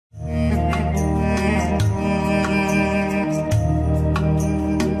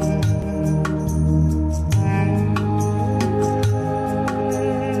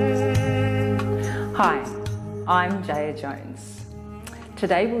I'm Jaya Jones.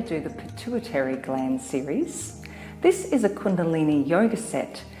 Today we'll do the Pituitary Gland series. This is a Kundalini yoga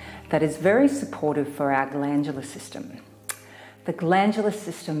set that is very supportive for our glandular system. The glandular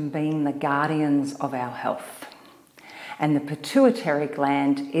system being the guardians of our health. And the pituitary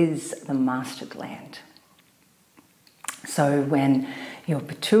gland is the master gland. So when your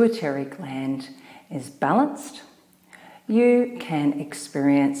pituitary gland is balanced, you can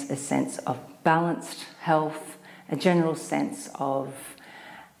experience a sense of balanced health, a general sense of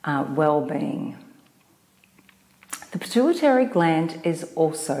well-being. The pituitary gland is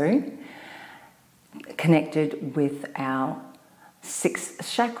also connected with our sixth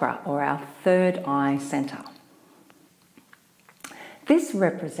chakra, or our third eye center. This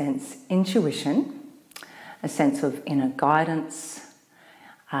represents intuition, a sense of inner guidance,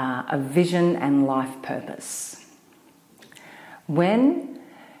 a vision and life purpose. When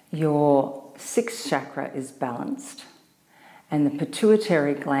your sixth chakra is balanced and the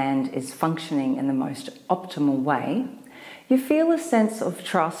pituitary gland is functioning in the most optimal way, you feel a sense of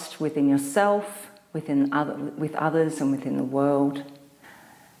trust within yourself, with others and within the world.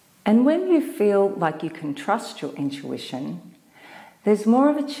 And when you feel like you can trust your intuition, there's more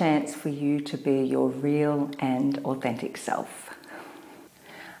of a chance for you to be your real and authentic self.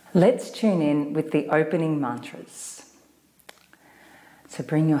 Let's tune in with the opening mantras. So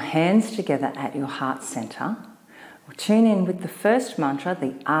bring your hands together at your heart center. We'll tune in with the first mantra,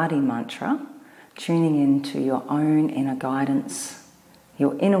 the Adi mantra, tuning into your own inner guidance,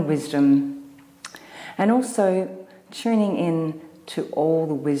 your inner wisdom, and also tuning in to all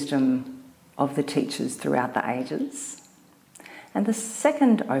the wisdom of the teachers throughout the ages. And the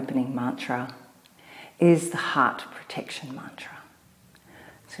second opening mantra is the heart protection mantra.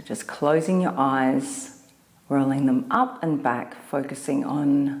 So just closing your eyes, rolling them up and back, focusing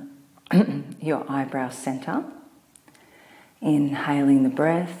on your eyebrow center. Inhaling the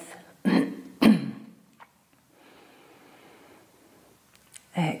breath.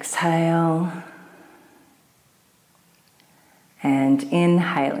 Exhale. And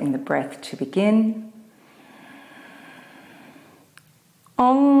inhaling the breath to begin.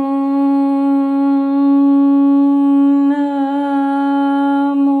 Om.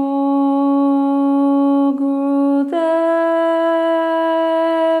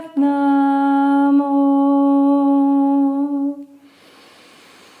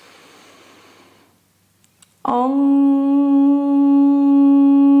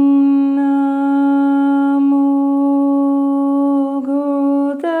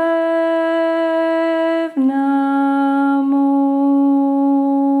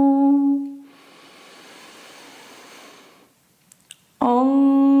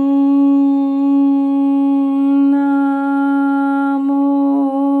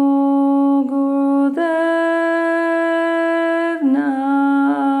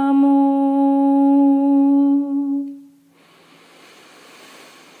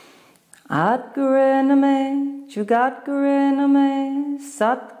 Jugat Name,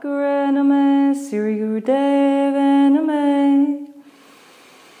 Sat Name, Sri Gurudev Name.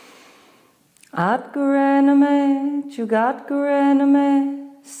 At Name, Jugat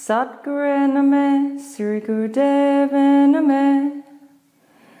Name, Sat Name, Sri Gurudev Name.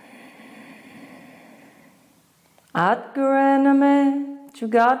 At Name,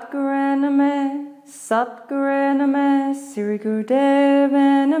 Jugat Name, Sat Name, Sri Gurudev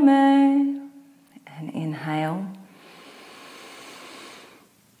Name. And inhale.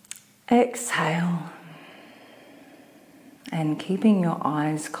 Exhale. And keeping your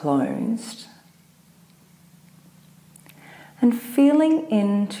eyes closed and feeling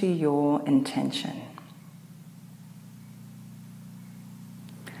into your intention.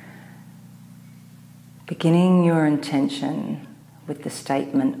 Beginning your intention with the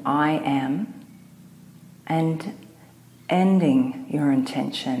statement, I am, and ending your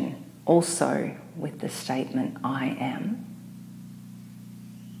intention also with the statement, I am.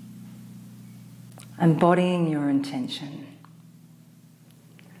 Embodying your intention.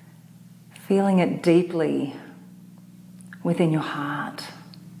 Feeling it deeply within your heart.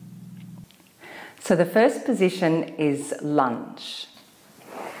 So the first position is lunge.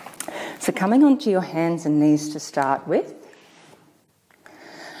 So coming onto your hands and knees to start with.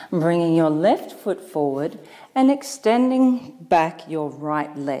 Bringing your left foot forward and extending back your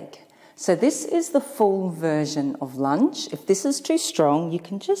right leg. So this is the full version of lunge. If this is too strong, you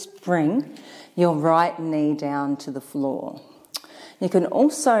can just bring your right knee down to the floor. You can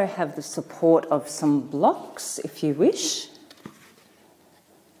also have the support of some blocks if you wish.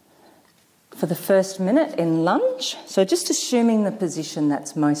 For the first minute in lunge, so just assuming the position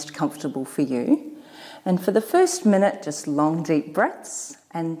that's most comfortable for you, And for the first minute, just long, deep breaths.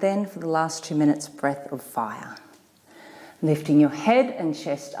 And then for the last 2 minutes, breath of fire. Lifting your head and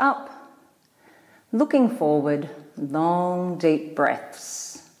chest up, looking forward, long, deep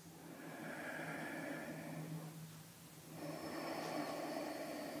breaths.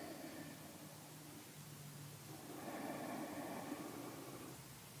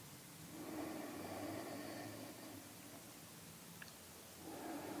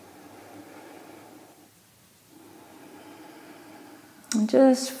 And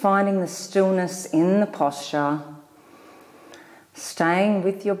just finding the stillness in the posture, staying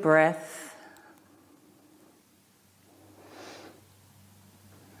with your breath.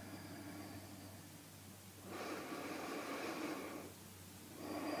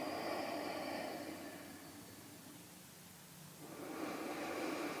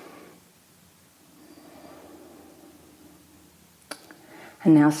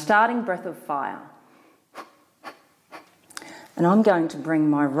 And now starting breath of fire. And I'm going to bring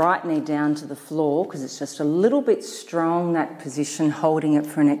my right knee down to the floor because it's just a little bit strong, that position, holding it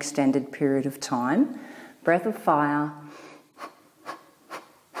for an extended period of time. Breath of fire.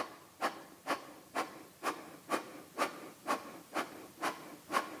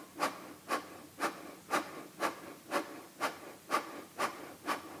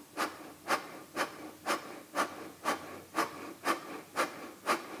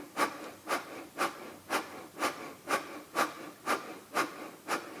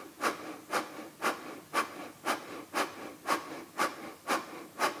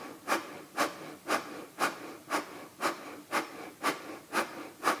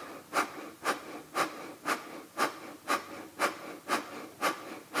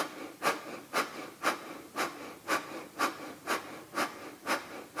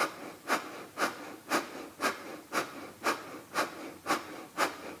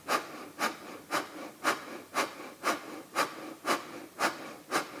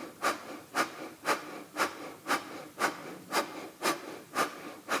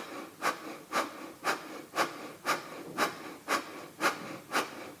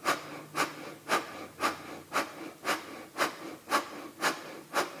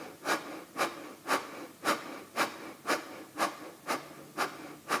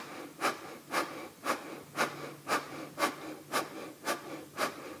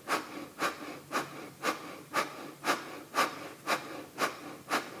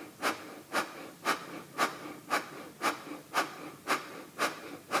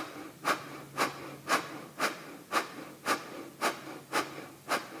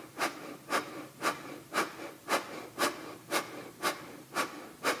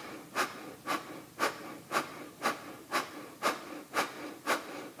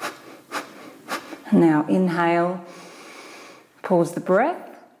 Now inhale, pause the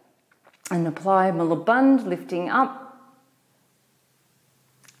breath and apply Mula Bandha, lifting up.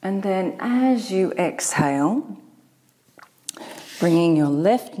 And then as you exhale, bringing your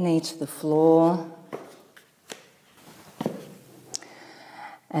left knee to the floor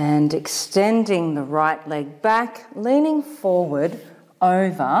and extending the right leg back, leaning forward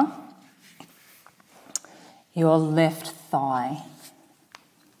over your left thigh.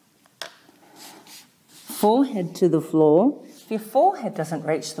 Forehead to the floor. If your forehead doesn't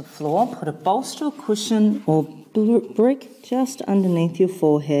reach the floor, put a bolster, or cushion or brick just underneath your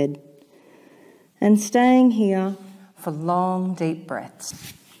forehead. And staying here for long, deep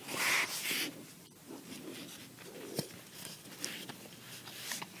breaths.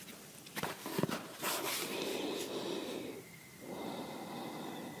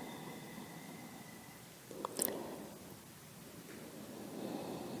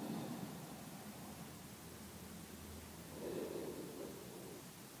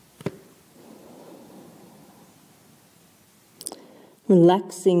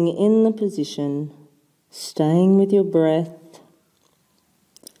 Relaxing in the position, staying with your breath,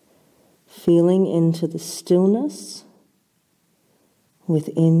 feeling into the stillness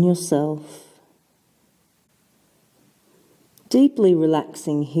within yourself. Deeply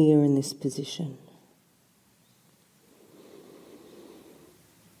relaxing here in this position.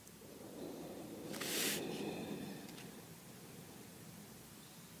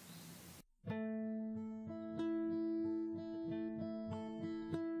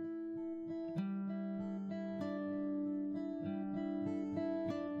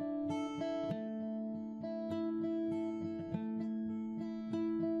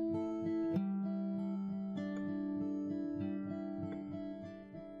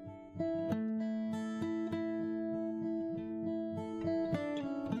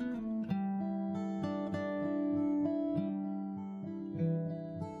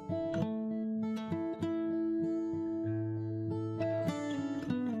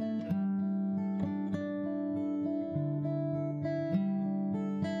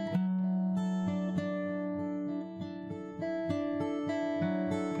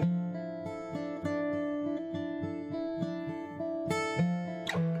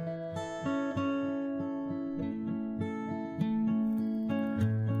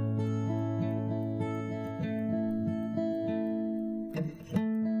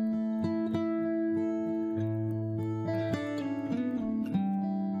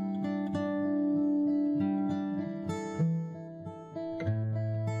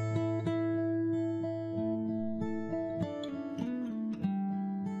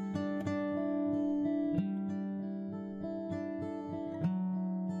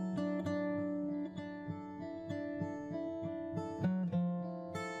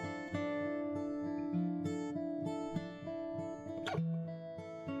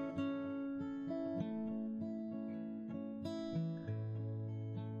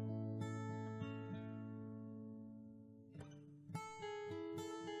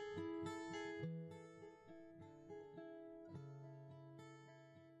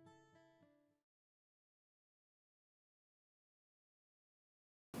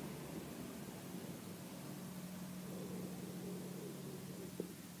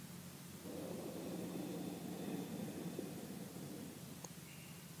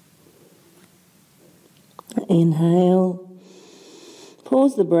 Inhale.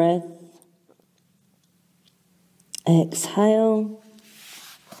 Pause the breath. Exhale.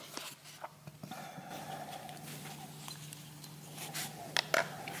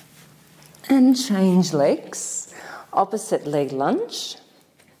 And change legs. Opposite leg lunge.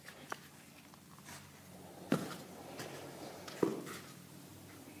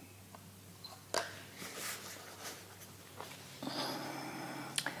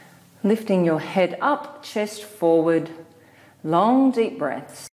 Lifting your head up, chest forward, long deep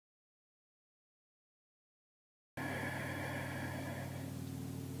breaths.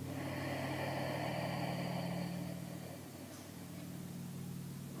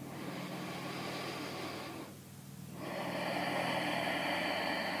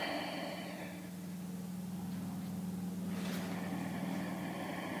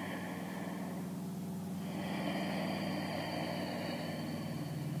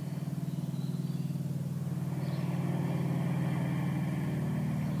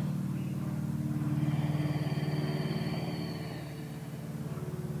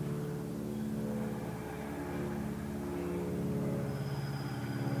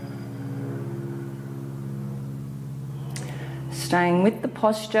 Staying with the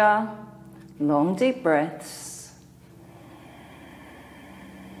posture, long deep breaths.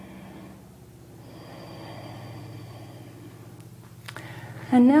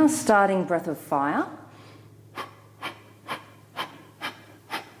 And now starting breath of fire.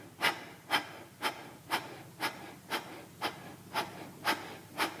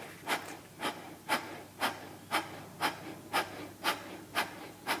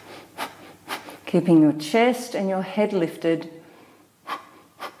 Keeping your chest and your head lifted.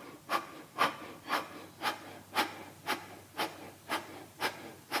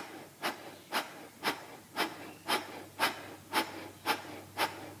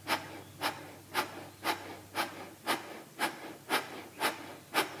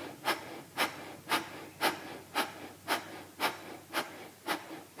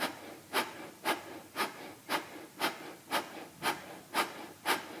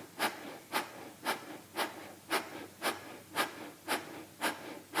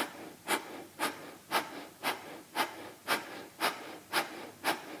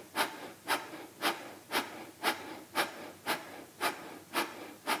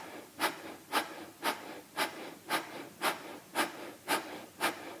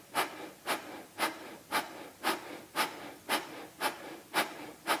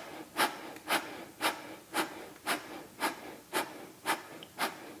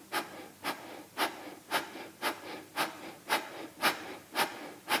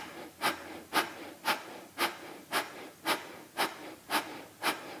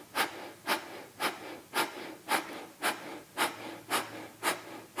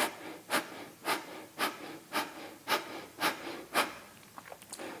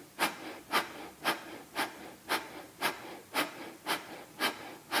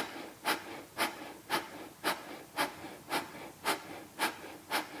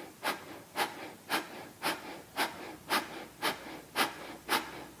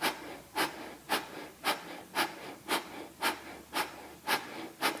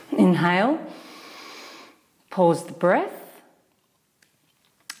 Inhale, pause the breath,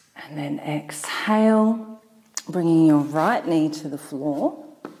 and then exhale, bringing your right knee to the floor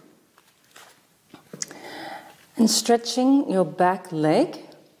and stretching your back leg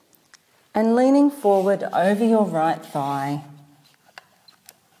and leaning forward over your right thigh,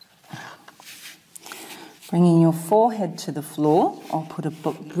 bringing your forehead to the floor. I'll put a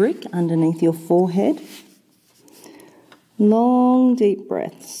brick underneath your forehead. Long deep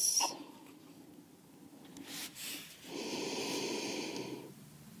breaths.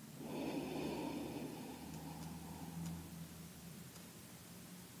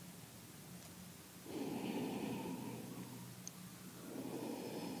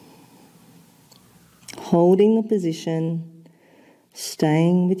 Holding the position,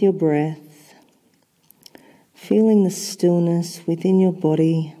 staying with your breath, feeling the stillness within your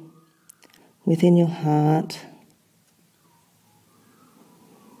body, within your heart.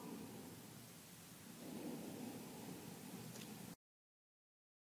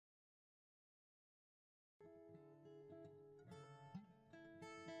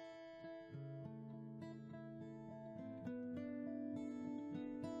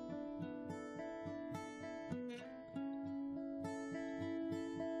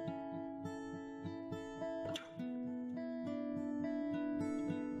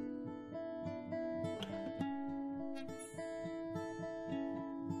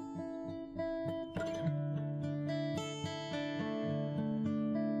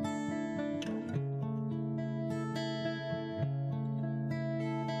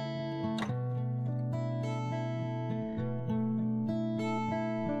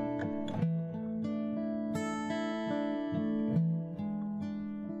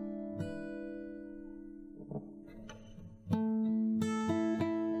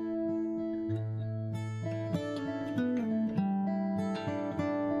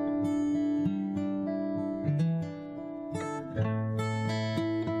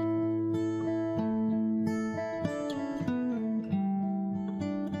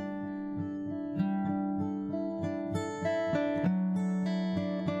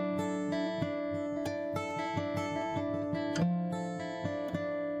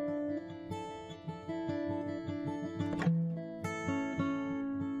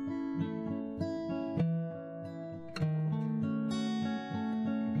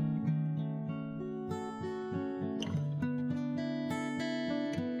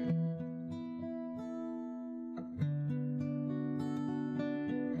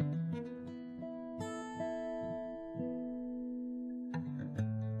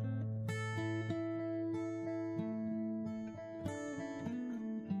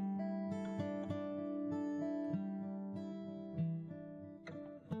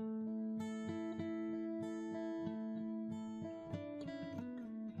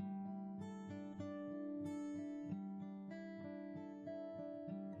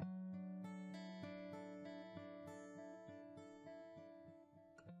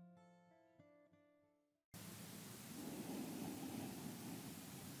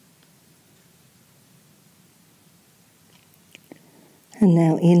 And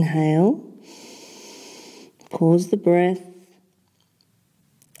now inhale, pause the breath,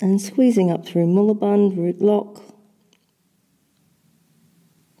 and squeezing up through Mullaband, root lock.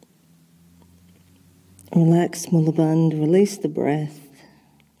 Relax Mullaband, release the breath.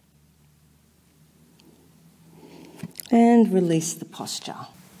 And release the posture.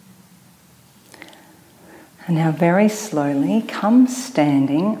 And now very slowly come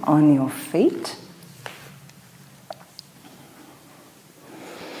standing on your feet.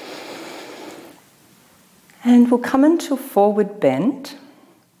 And we'll come into forward bend.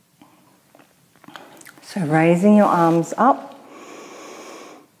 So raising your arms up.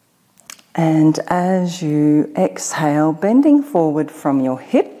 And as you exhale, bending forward from your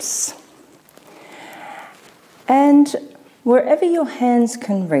hips. And wherever your hands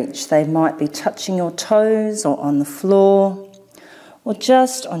can reach, they might be touching your toes or on the floor, or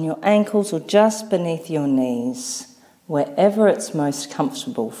just on your ankles or just beneath your knees, wherever it's most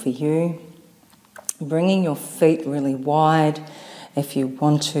comfortable for you. Bringing your feet really wide if you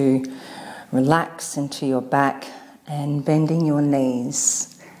want to relax into your back, and bending your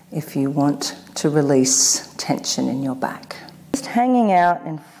knees if you want to release tension in your back. Just hanging out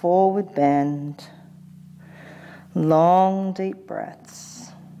in forward bend, long deep breaths.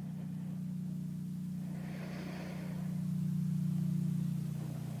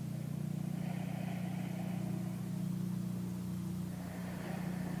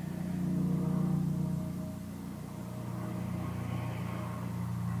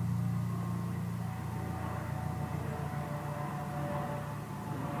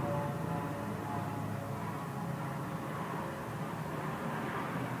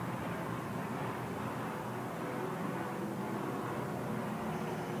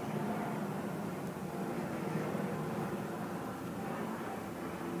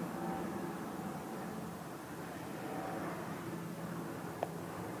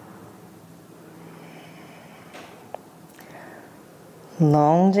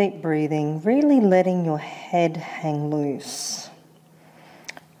 Long deep breathing, really letting your head hang loose.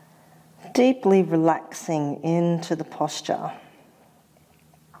 Deeply relaxing into the posture.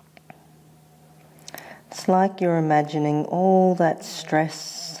 It's like you're imagining all that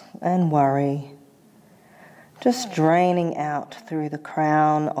stress and worry just draining out through the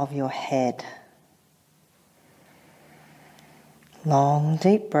crown of your head. Long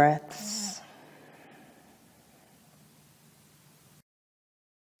deep breaths.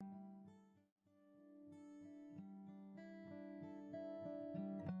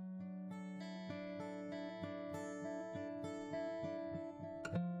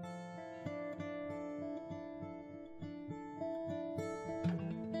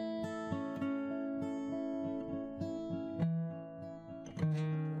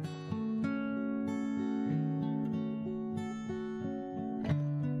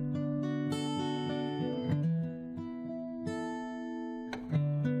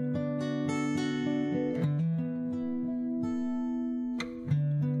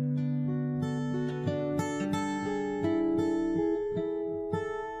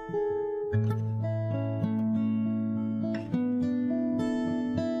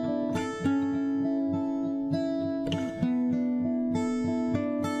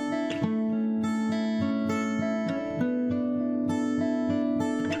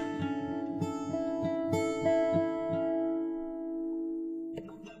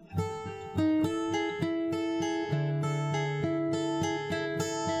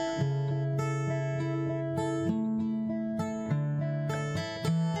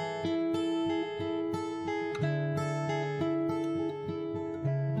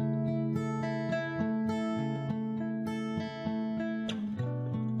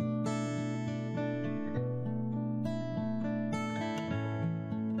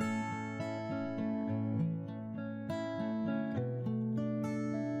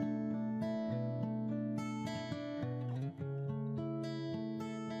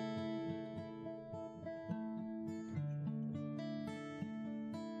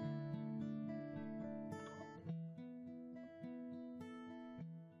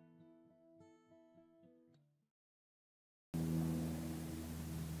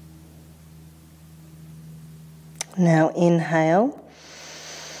 Now inhale,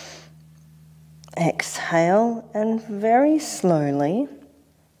 exhale, and very slowly,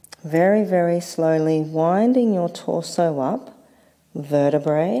 very slowly winding your torso up,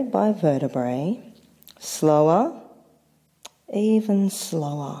 vertebrae by vertebrae, slower, even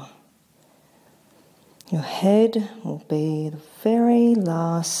slower. Your head will be the very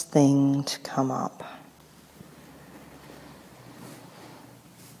last thing to come up.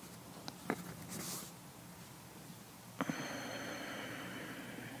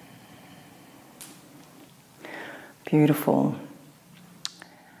 Beautiful.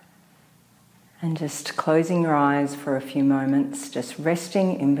 And just closing your eyes for a few moments, just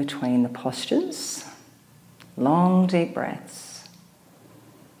resting in between the postures. Long, deep breaths.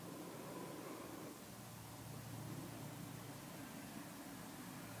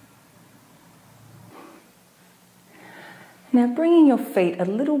 Now bringing your feet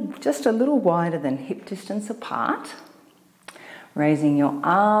just a little wider than hip distance apart. Raising your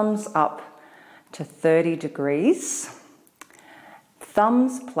arms up to 30 degrees.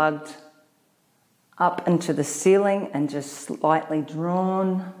 Thumbs plugged up into the ceiling and just slightly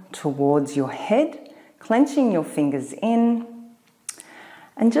drawn towards your head, clenching your fingers in,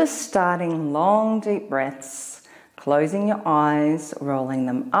 and just starting long deep breaths, closing your eyes, rolling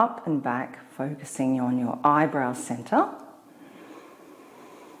them up and back, focusing on your eyebrow center,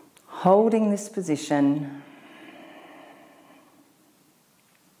 holding this position.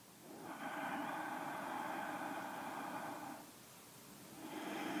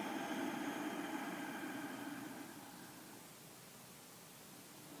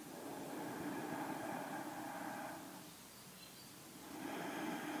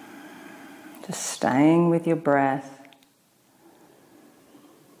 Just staying with your breath.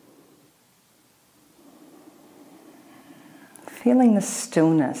 Feeling the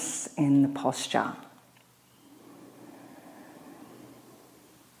stillness in the posture.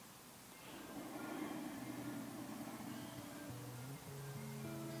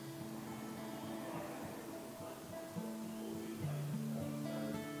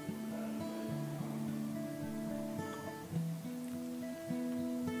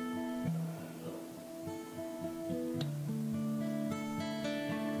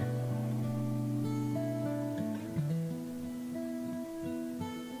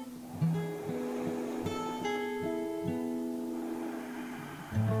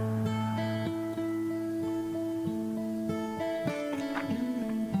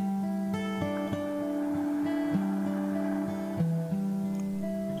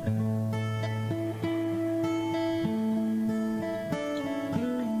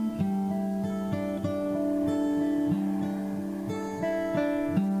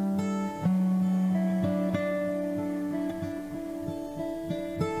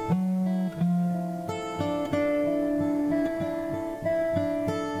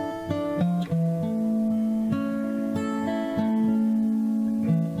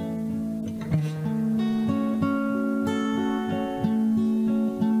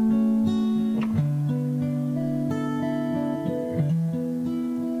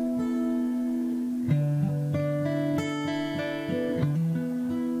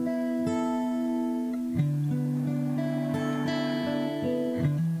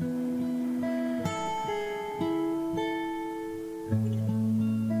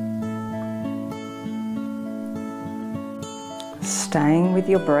 Staying with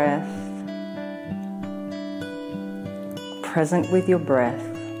your breath, present with your breath,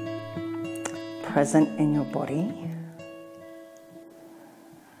 present in your body.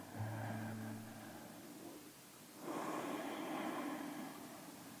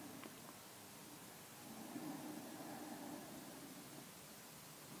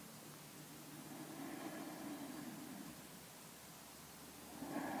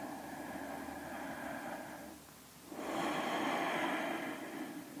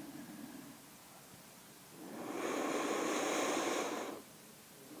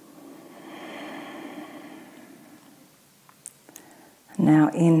 Now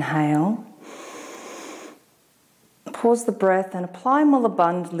inhale, pause the breath and apply Mula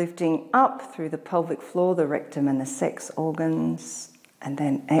Bandha, lifting up through the pelvic floor, the rectum and the sex organs. And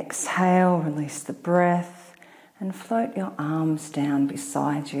then exhale, release the breath and float your arms down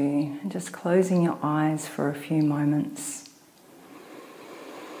beside you and just closing your eyes for a few moments.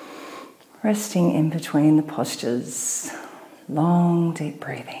 Resting in between the postures, long deep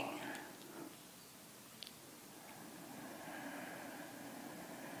breathing.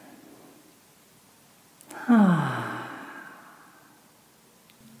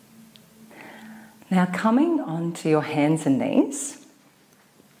 Now coming onto your hands and knees.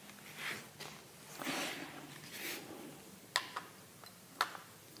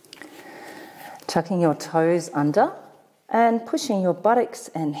 Tucking your toes under and pushing your buttocks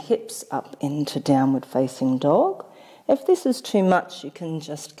and hips up into downward facing dog. If this is too much, you can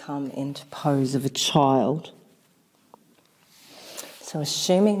just come into pose of a child. So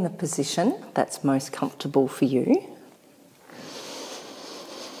assuming the position that's most comfortable for you.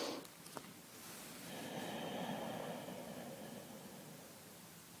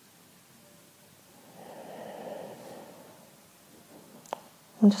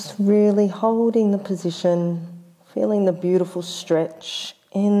 And just really holding the position Feeling the beautiful stretch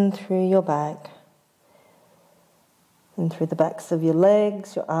in through your back and through the backs of your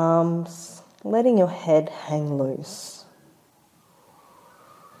legs, your arms, letting your head hang loose.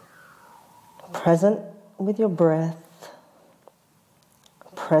 Present with your breath,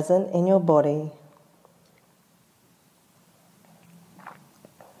 present in your body.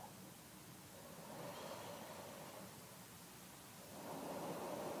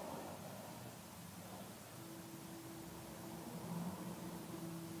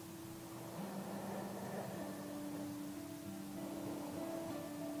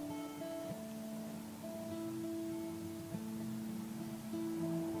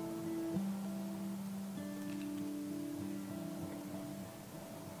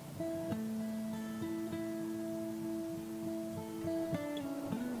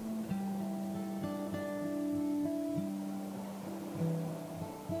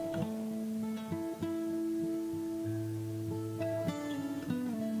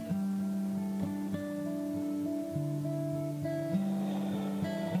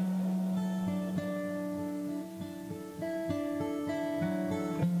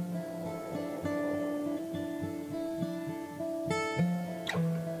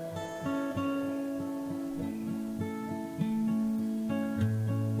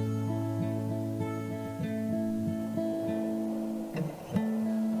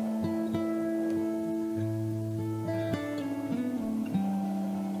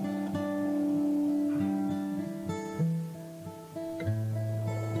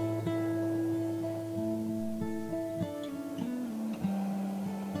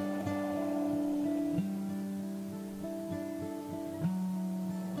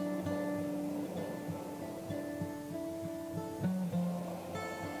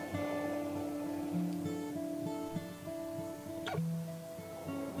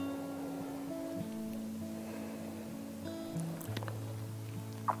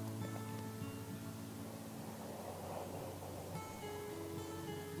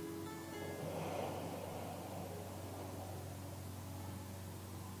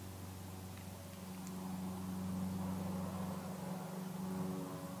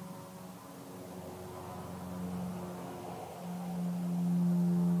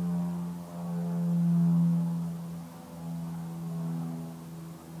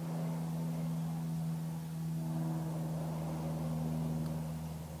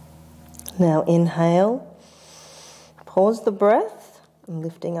 Now inhale, pause the breath,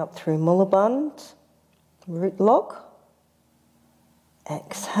 lifting up through Mulaband, root lock.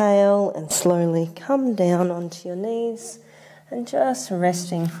 Exhale and slowly come down onto your knees and just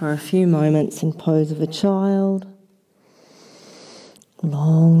resting for a few moments in pose of a child.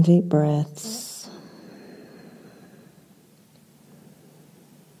 Long deep breaths.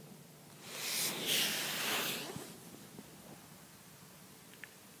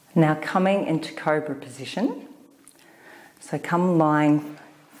 Now coming into cobra position. So come lying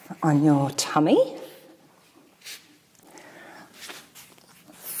on your tummy.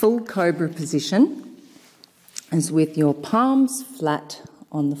 Full cobra position is with your palms flat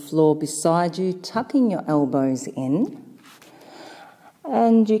on the floor beside you, tucking your elbows in.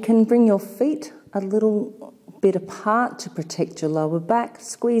 And you can bring your feet a little bit apart to protect your lower back,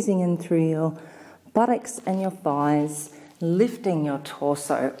 squeezing in through your buttocks and your thighs, lifting your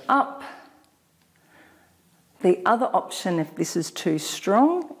torso up. The other option, if this is too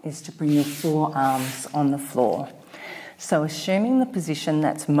strong, is to bring your forearms on the floor. So assuming the position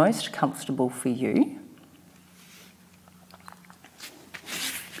that's most comfortable for you.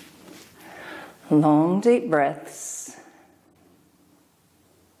 Long deep breaths.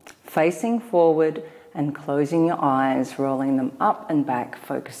 Facing forward and closing your eyes, rolling them up and back,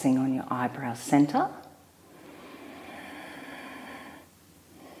 focusing on your eyebrow center.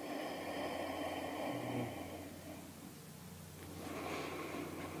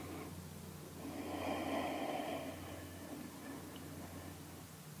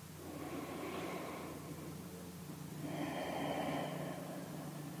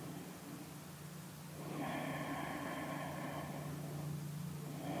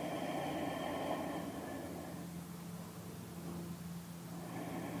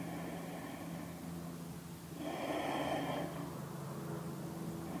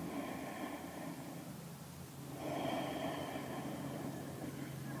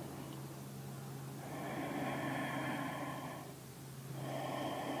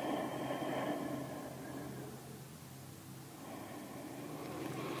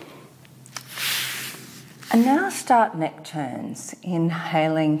 And now start neck turns.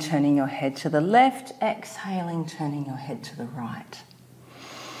 Inhaling, turning your head to the left. Exhaling, turning your head to the right.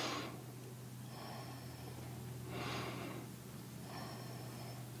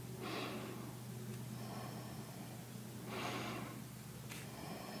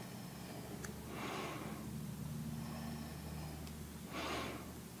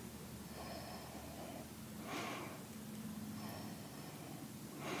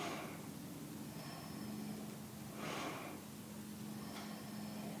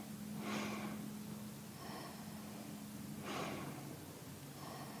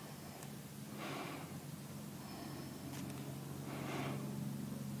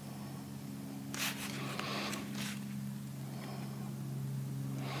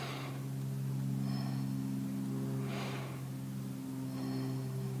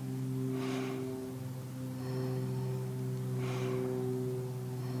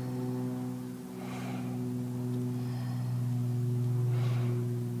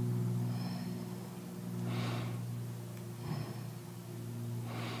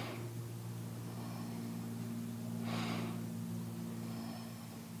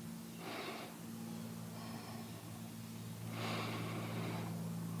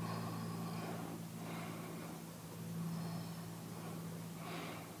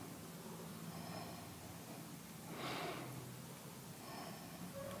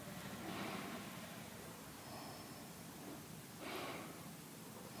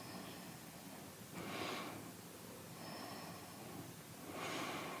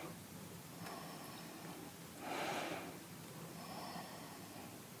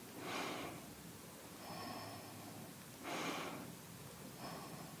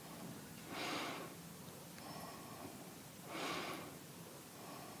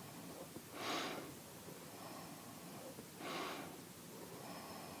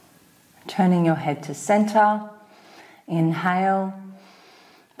 Turning your head to center. Inhale.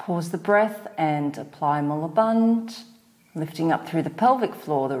 Pause the breath and apply Mula Bandha, lifting up through the pelvic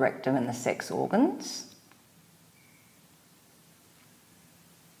floor, the rectum and the sex organs.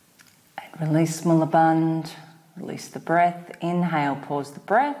 And release Mula Bandha, release the breath. Inhale, pause the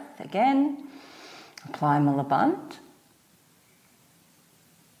breath again. Apply Mula Bandha.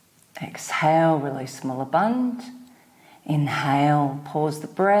 Exhale, release Mula Bandha. Inhale, pause the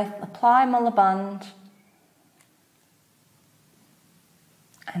breath, apply Mula Bandha.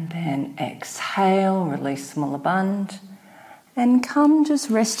 And then exhale, release Mula Bandha. And come just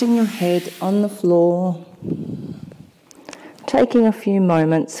resting your head on the floor. Taking a few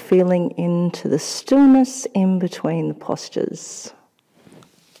moments, feeling into the stillness in between the postures.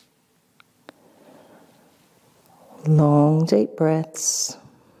 Long, deep breaths.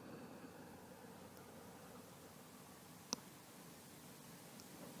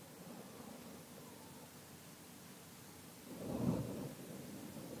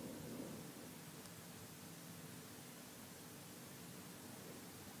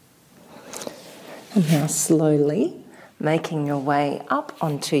 And now slowly making your way up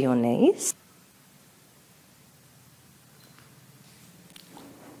onto your knees.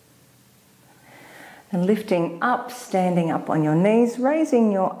 And lifting up, standing up on your knees,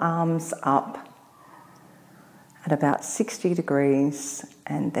 raising your arms up at about 60 degrees.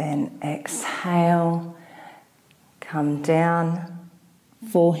 And then exhale, come down,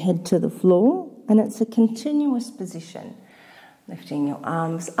 forehead to the floor. And it's a continuous position. Lifting your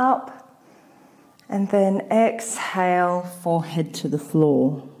arms up. And then exhale, forehead to the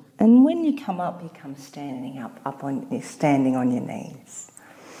floor. And when you come up, you come standing up, standing on your knees.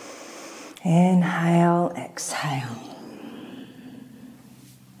 Inhale, exhale.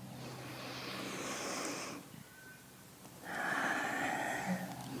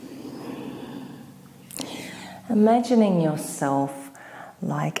 Imagining yourself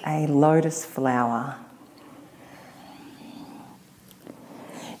like a lotus flower.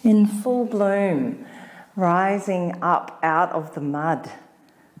 In full bloom, rising up out of the mud,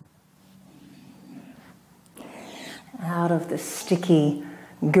 out of the sticky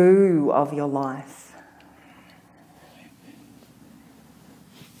goo of your life.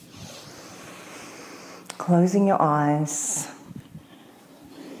 Closing your eyes.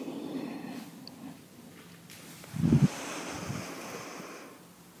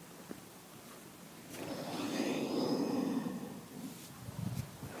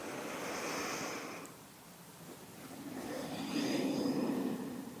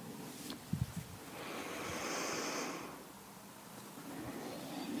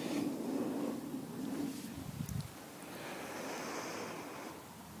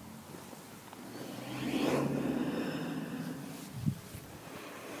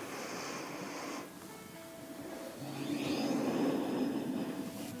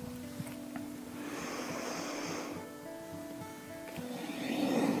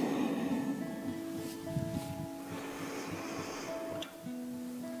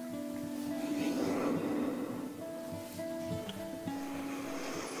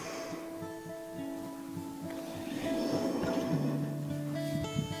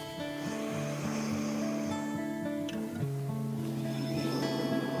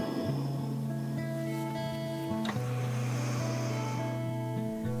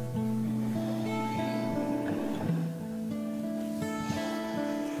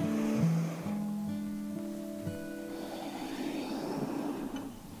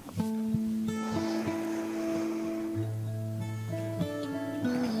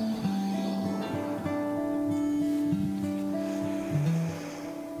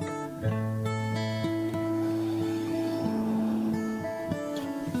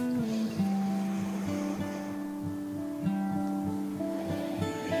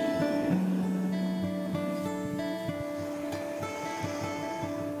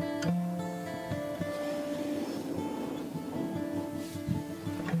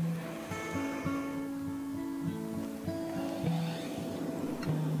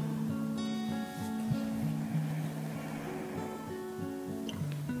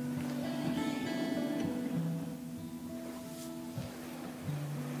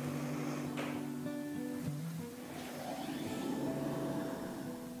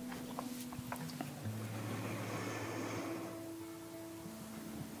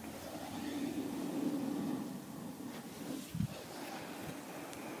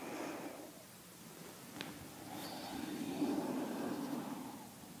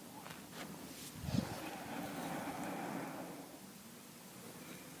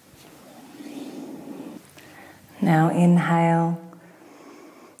 Now inhale,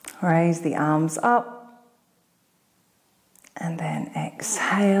 Raise the arms up and then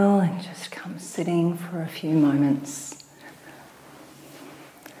exhale and just come sitting for a few moments.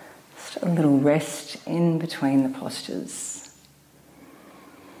 Just a little rest in between the postures.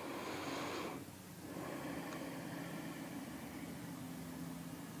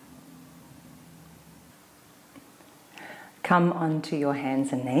 Come onto your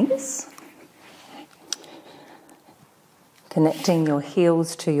hands and knees. Connecting your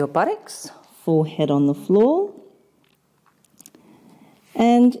heels to your buttocks, forehead on the floor,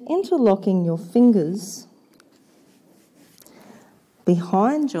 and interlocking your fingers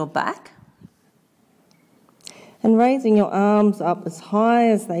behind your back and raising your arms up as high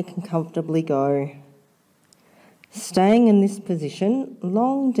as they can comfortably go. Staying in this position,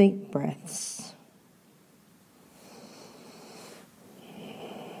 long deep breaths.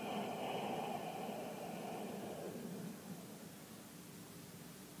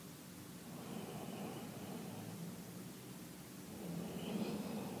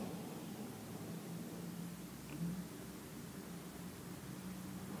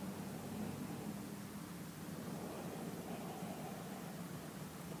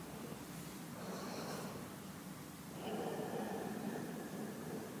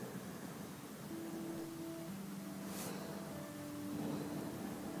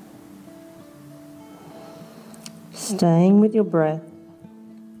 Staying with your breath,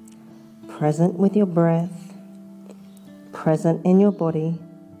 present with your breath, present in your body.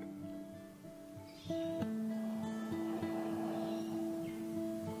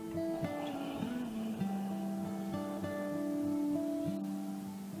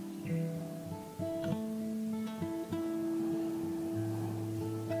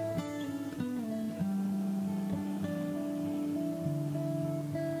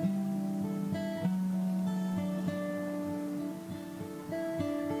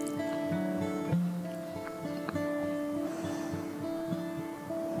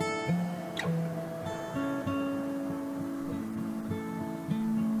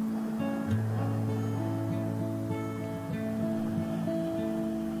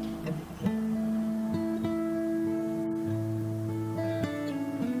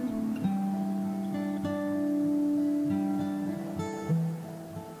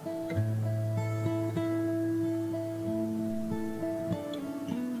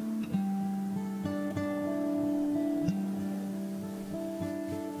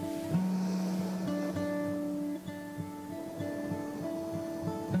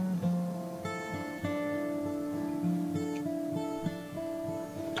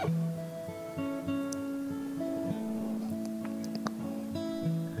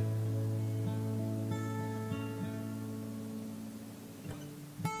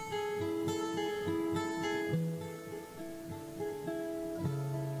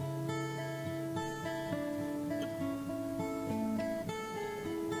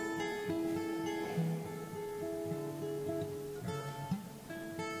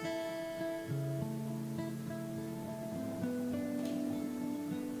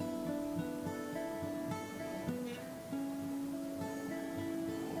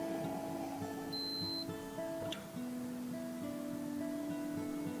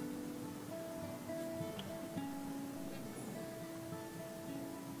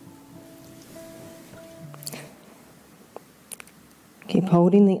 Keep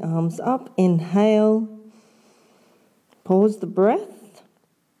holding the arms up. Inhale. Pause the breath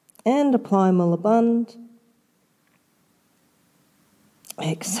and apply Mula Bandha.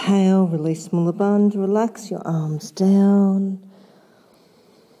 Exhale, release Mula Bandha. Relax your arms down.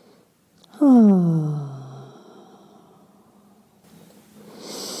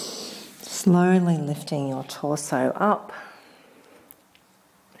 Slowly lifting your torso up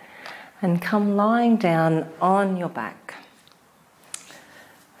and come lying down on your back.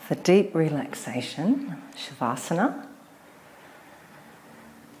 For deep relaxation, Shavasana.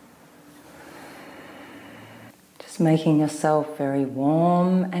 Just making yourself very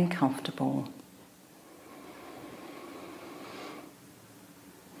warm and comfortable.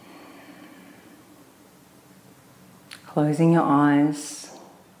 Closing your eyes.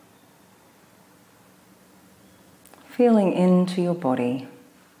 Feeling into your body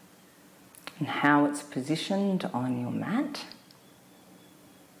and how it's positioned on your mat.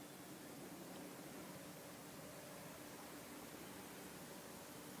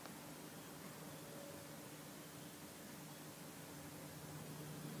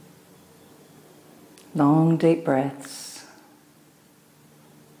 Long, deep breaths.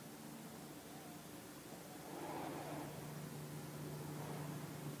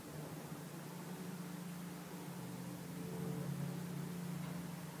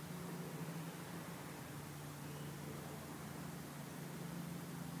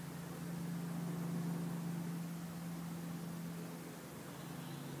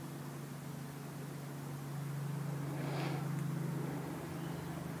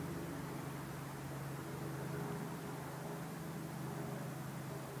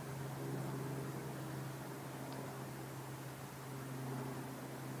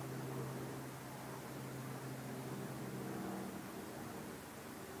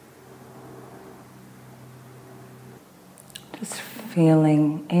 Just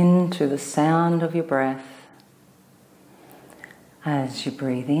feeling into the sound of your breath as you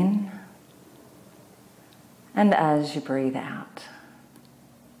breathe in and as you breathe out.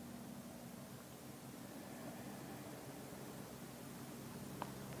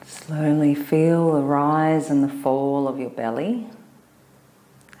 Slowly feel the rise and the fall of your belly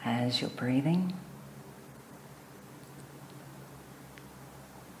as you're breathing.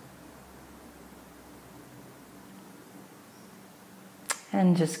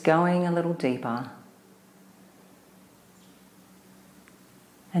 And just going a little deeper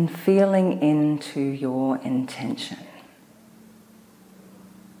and feeling into your intention.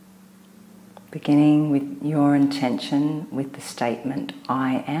 Beginning with your intention with the statement,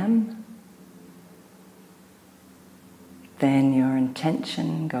 I am. Then your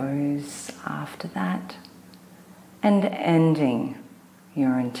intention goes after that, and ending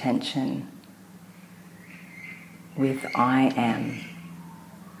your intention with I am.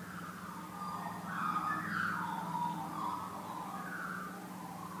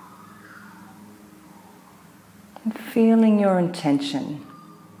 And feeling your intention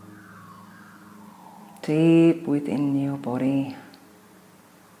deep within your body,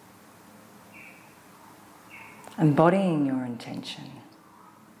 embodying your intention.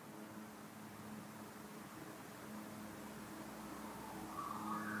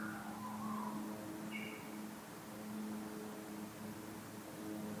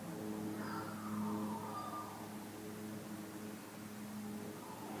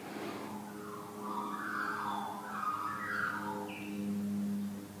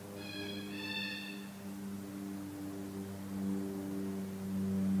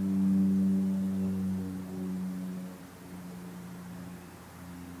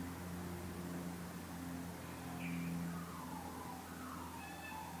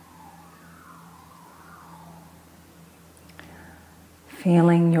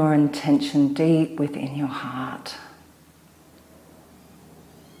 Feeling your intention deep within your heart.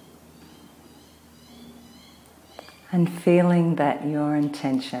 And feeling that your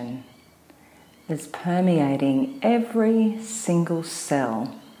intention is permeating every single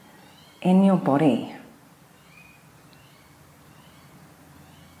cell in your body.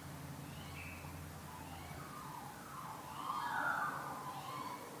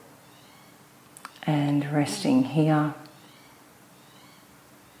 And resting here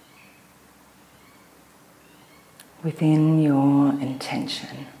within your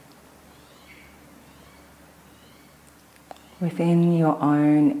intention, within your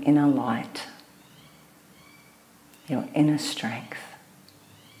own inner light, your inner strength.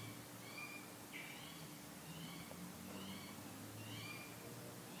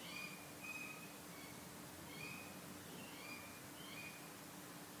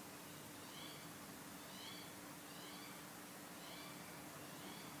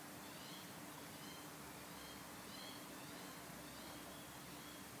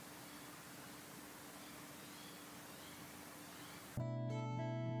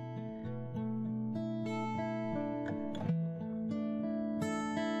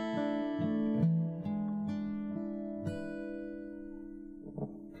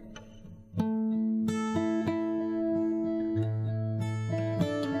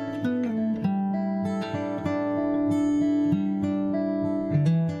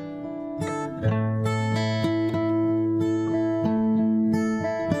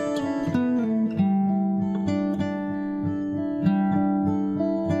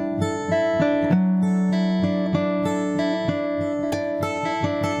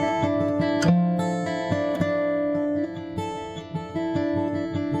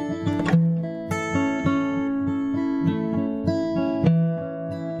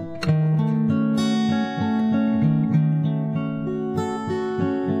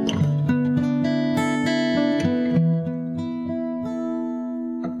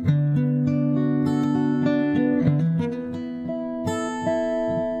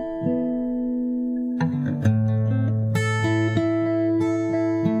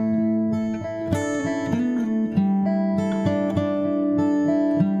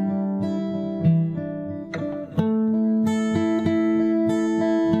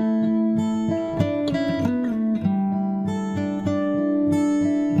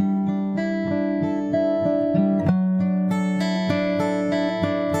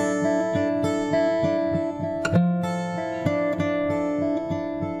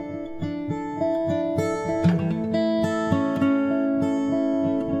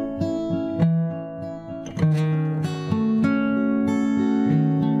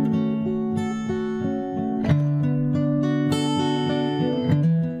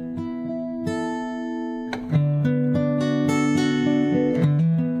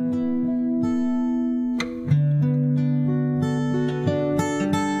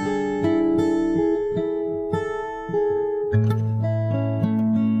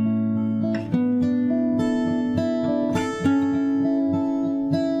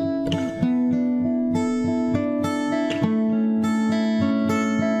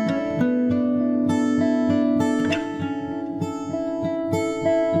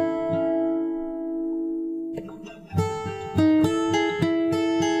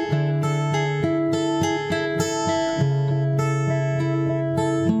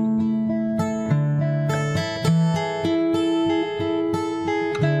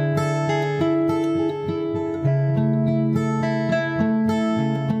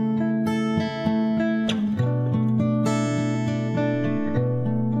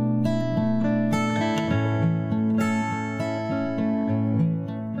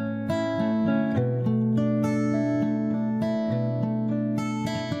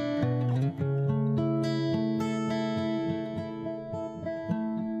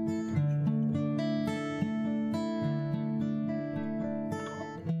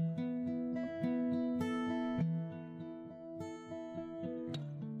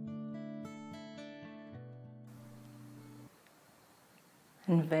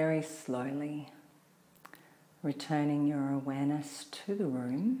 And very slowly returning your awareness to the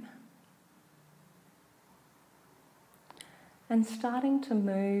room and starting to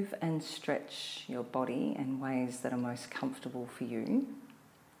move and stretch your body in ways that are most comfortable for you.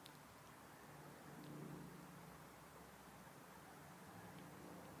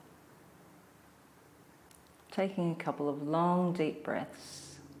 Taking a couple of long, deep breaths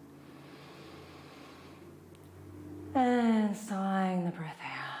and sighing the breath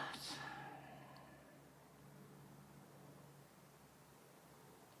out.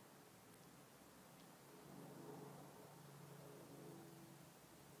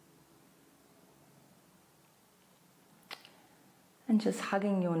 And just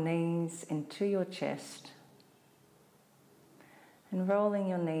hugging your knees into your chest and rolling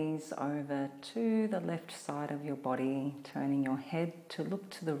your knees over to the left side of your body, turning your head to look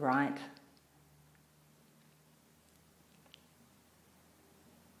to the right.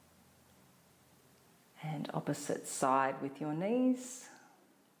 And opposite side with your knees,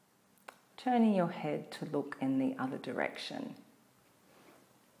 turning your head to look in the other direction.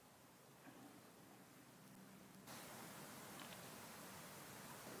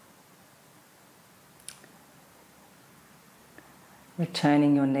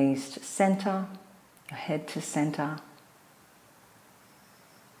 Returning your knees to center, your head to center.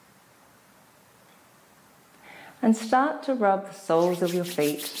 And start to rub the soles of your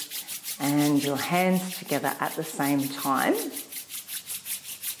feet and your hands together at the same time.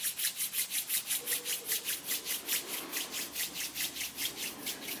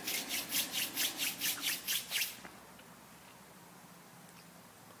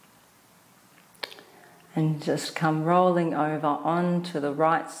 And just come rolling over onto the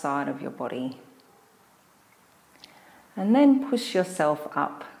right side of your body. And then push yourself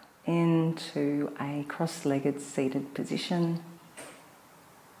up into a cross-legged seated position.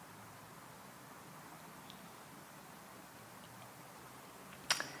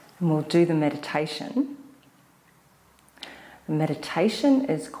 And we'll do the meditation. The meditation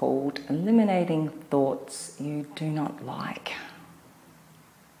is called Eliminating Thoughts You Do Not Like.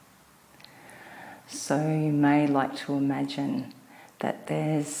 So you may like to imagine that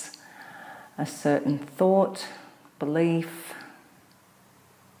there's a certain thought, belief,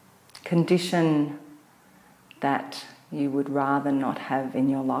 condition that you would rather not have in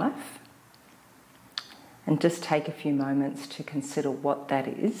your life. And just take a few moments to consider what that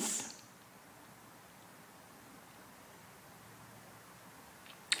is.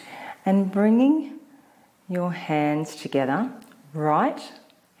 And bringing your hands together, right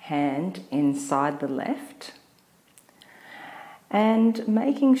hand inside the left, and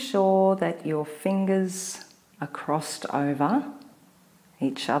making sure that your fingers are crossed over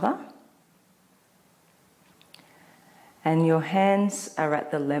each other and your hands are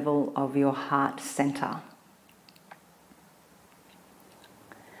at the level of your heart center.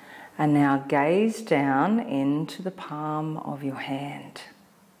 And now gaze down into the palm of your hand,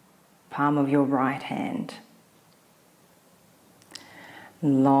 palm of your right hand.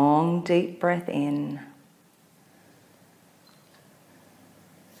 Long, deep breath in.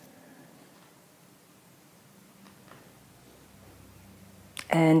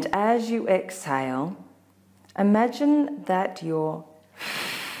 And as you exhale, imagine that you're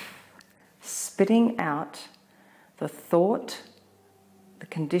spitting out the thought, the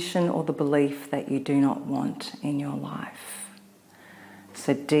condition or the belief that you do not want in your life.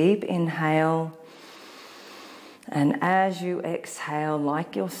 So deep inhale. And as you exhale,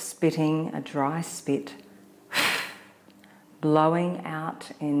 like you're spitting a dry spit, blowing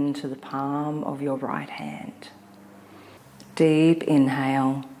out into the palm of your right hand. Deep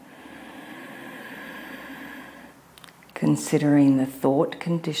inhale, considering the thought,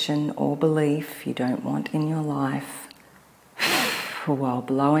 condition or belief you don't want in your life, while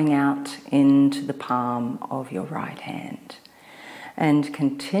blowing out into the palm of your right hand. And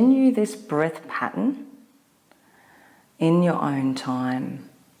continue this breath pattern in your own time,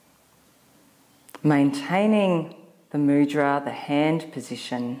 maintaining the mudra, the hand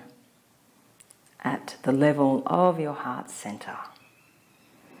position, at the level of your heart center.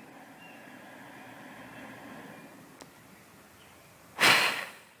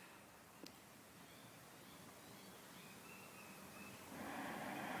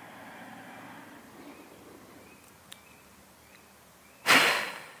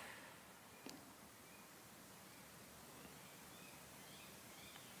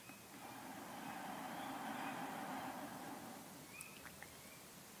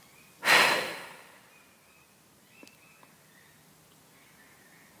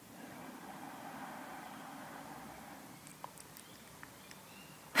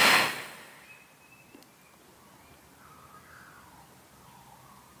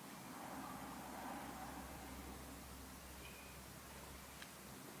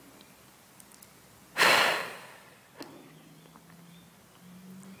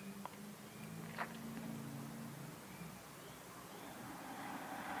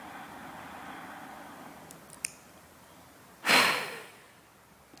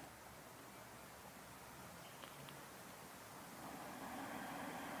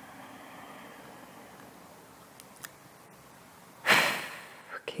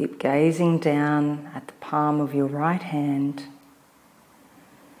 Keep gazing down at the palm of your right hand.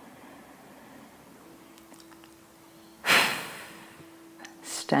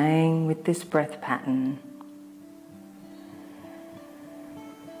 Staying with this breath pattern.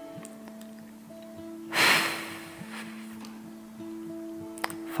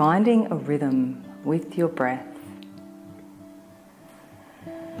 Finding a rhythm with your breath.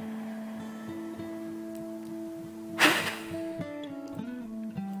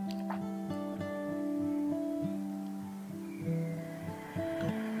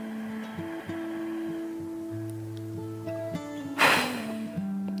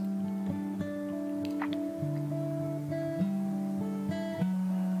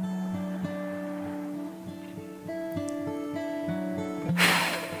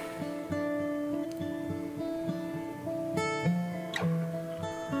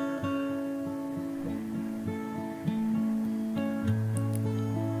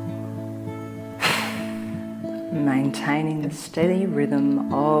 Maintaining the steady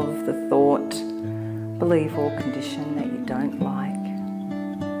rhythm of the thought, belief or condition that you don't like.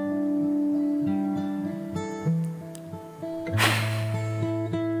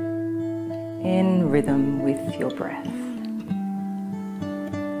 In rhythm with your breath.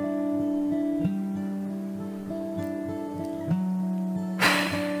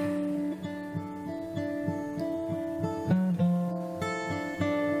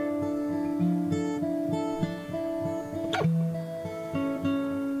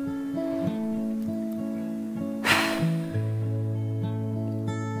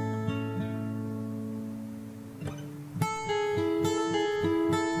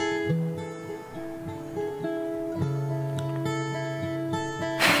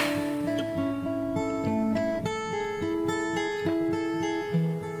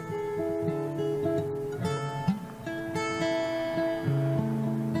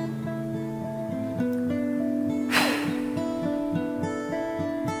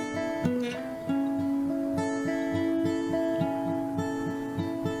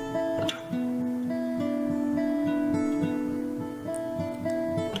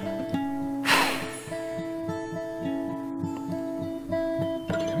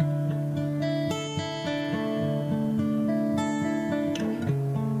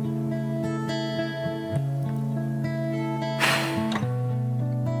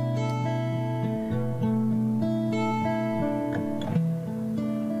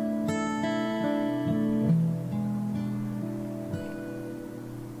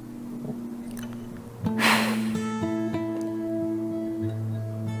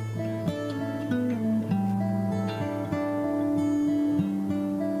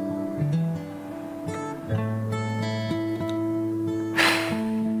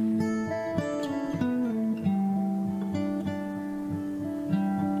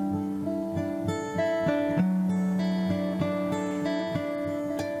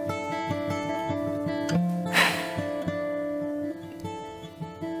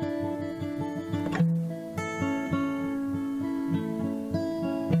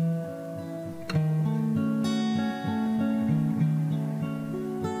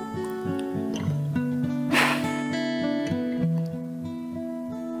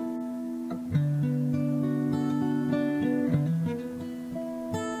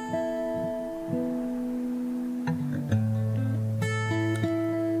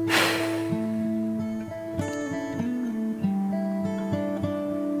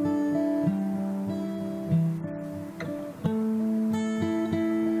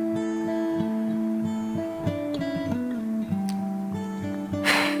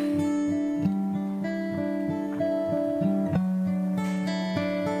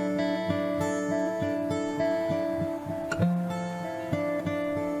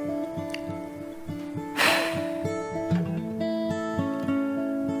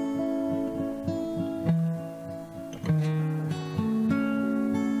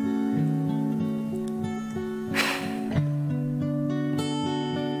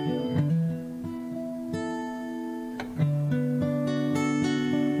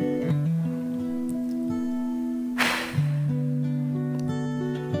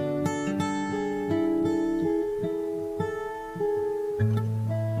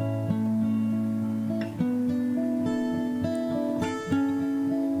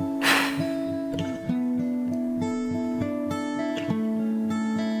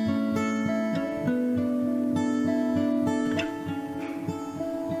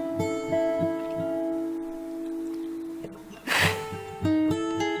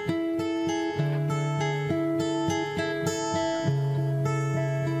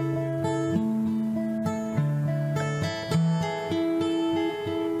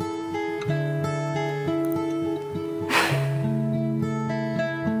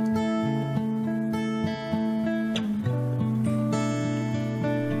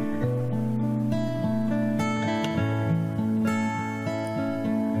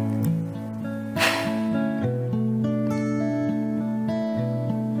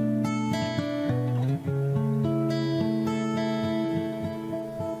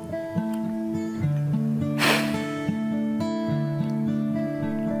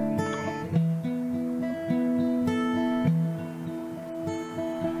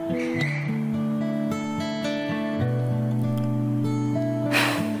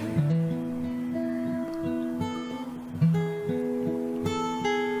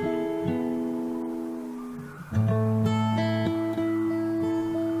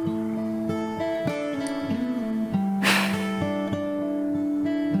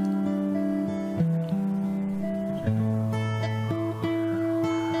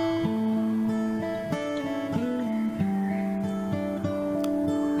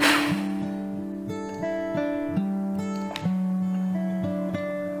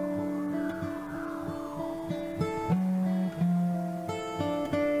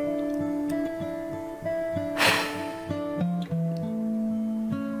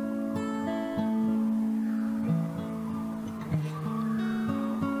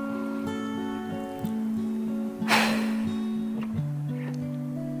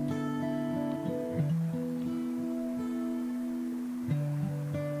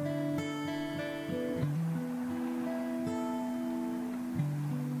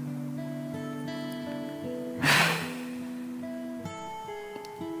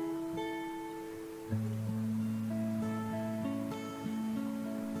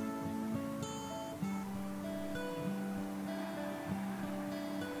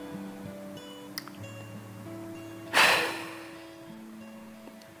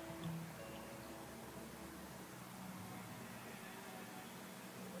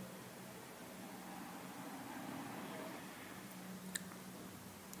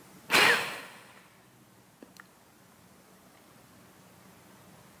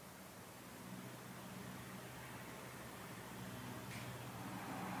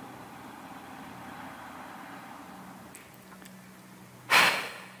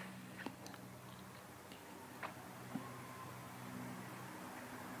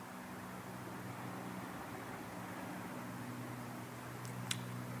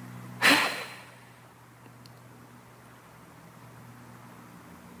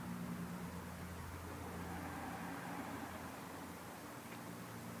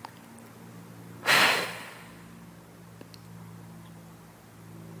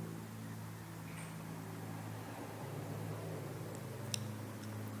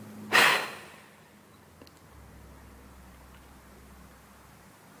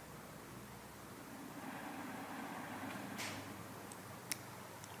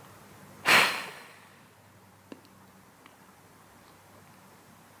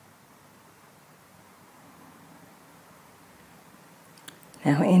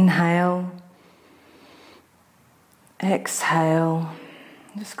 Now inhale, exhale,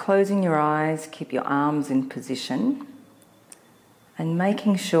 just closing your eyes, keep your arms in position and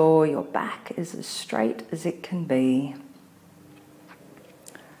making sure your back is as straight as it can be.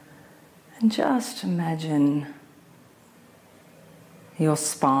 And just imagine your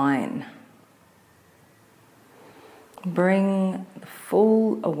spine. Bring the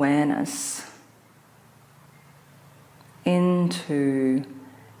full awareness into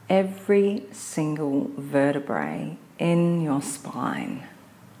every single vertebrae in your spine.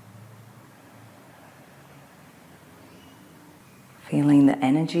 Feeling the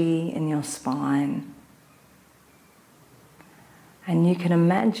energy in your spine. And you can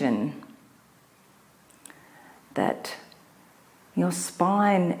imagine that your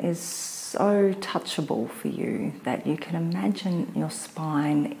spine is so touchable for you that you can imagine your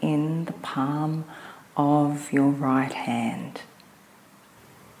spine in the palm of your right hand.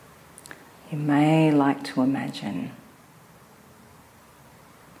 You may like to imagine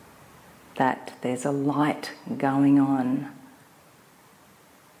that there's a light going on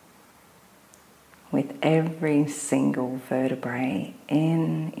with every single vertebrae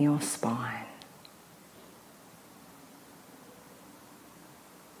in your spine.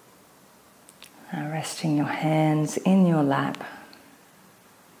 Now resting your hands in your lap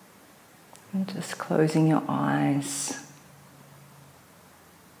and just closing your eyes,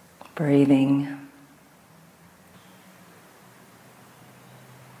 breathing.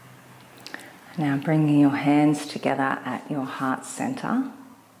 Now bringing your hands together at your heart center.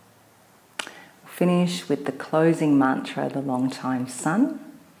 Finish with the closing mantra, the long time sun.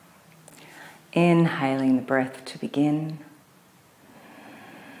 Inhaling the breath to begin.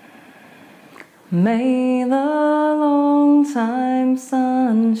 May the long time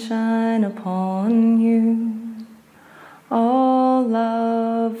sun shine upon you. All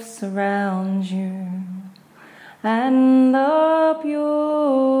love surrounds you. And the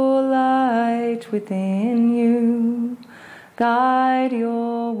pure light within you guide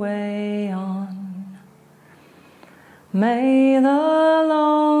your way on. May the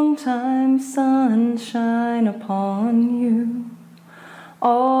long time sun shine upon you.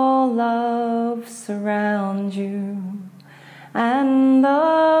 All love surrounds you, and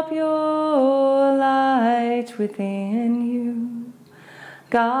the pure light within you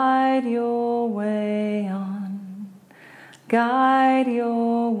guide your way on, guide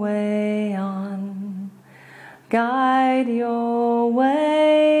your way on, guide your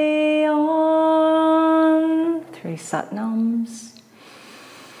way on. 3 Satnams.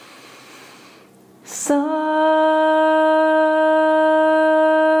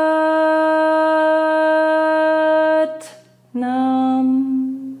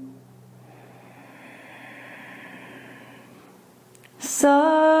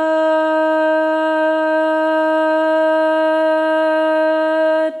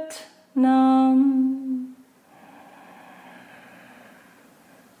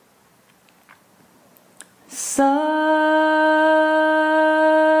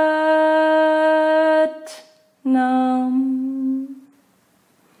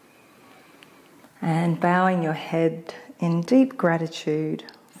 And bowing your head in deep gratitude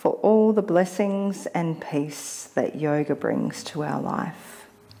for all the blessings and peace that yoga brings to our life.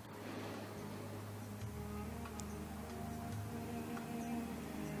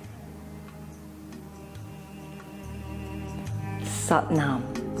 Satnam.